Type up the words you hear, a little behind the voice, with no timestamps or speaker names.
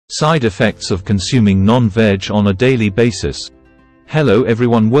Side effects of consuming non-veg on a daily basis. Hello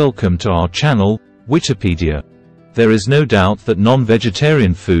everyone, welcome to our channel, Witapedia. There is no doubt that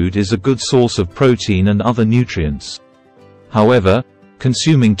non-vegetarian food is a good source of protein and other nutrients. However,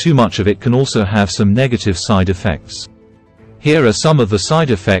 consuming too much of it can also have some negative side effects. Here are some of the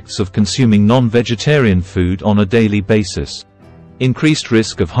side effects of consuming non-vegetarian food on a daily basis. Increased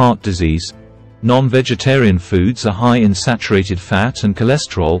risk of heart disease. Non-vegetarian foods are high in saturated fat and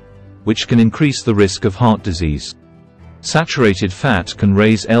cholesterol, which can increase the risk of heart disease. Saturated fat can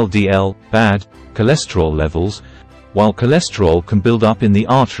raise LDL, bad cholesterol levels, while cholesterol can build up in the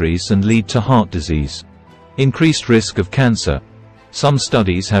arteries and lead to heart disease. Increased risk of cancer. Some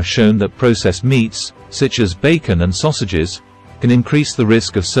studies have shown that processed meats, such as bacon and sausages, can increase the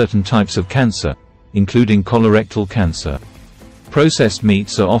risk of certain types of cancer, including colorectal cancer. Processed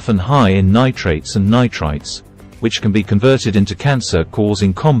meats are often high in nitrates and nitrites, which can be converted into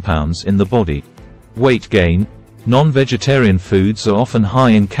cancer-causing compounds in the body. Weight gain. Non-vegetarian foods are often high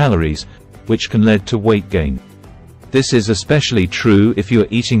in calories, which can lead to weight gain. This is especially true if you are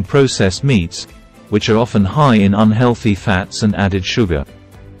eating processed meats, which are often high in unhealthy fats and added sugar.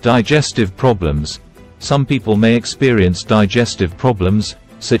 Digestive problems. Some people may experience digestive problems,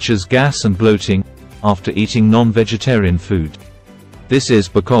 such as gas and bloating, after eating non-vegetarian food. This is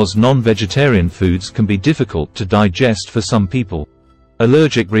because non-vegetarian foods can be difficult to digest for some people.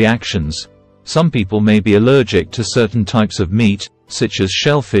 Allergic reactions. Some people may be allergic to certain types of meat, such as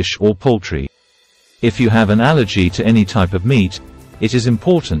shellfish or poultry. If you have an allergy to any type of meat, it is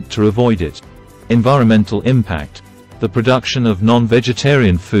important to avoid it. Environmental impact. The production of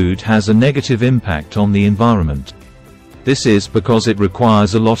non-vegetarian food has a negative impact on the environment. This is because it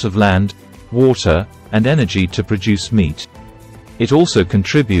requires a lot of land, water, and energy to produce meat. It also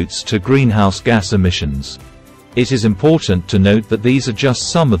contributes to greenhouse gas emissions. It is important to note that these are just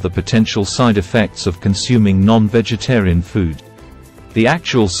some of the potential side effects of consuming non-vegetarian food. The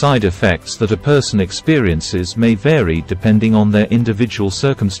actual side effects that a person experiences may vary depending on their individual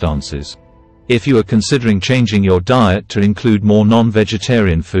circumstances. If you are considering changing your diet to include more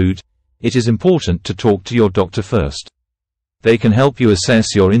non-vegetarian food, it is important to talk to your doctor first. They can help you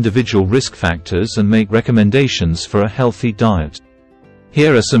assess your individual risk factors and make recommendations for a healthy diet.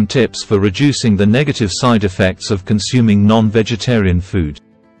 Here are some tips for reducing the negative side effects of consuming non-vegetarian food.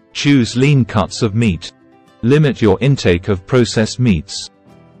 Choose lean cuts of meat. Limit your intake of processed meats.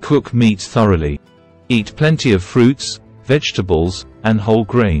 Cook meat thoroughly. Eat plenty of fruits, vegetables, and whole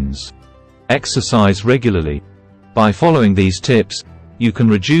grains. Exercise regularly. By following these tips, you can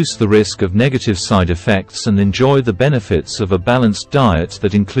reduce the risk of negative side effects and enjoy the benefits of a balanced diet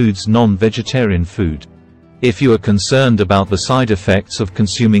that includes non-vegetarian food. If you are concerned about the side effects of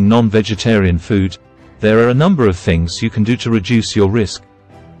consuming non-vegetarian food, there are a number of things you can do to reduce your risk.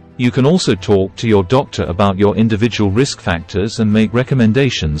 You can also talk to your doctor about your individual risk factors and make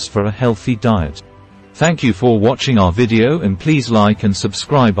recommendations for a healthy diet. Thank you for watching our video, and please like and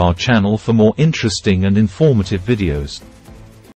subscribe our channel for more interesting and informative videos.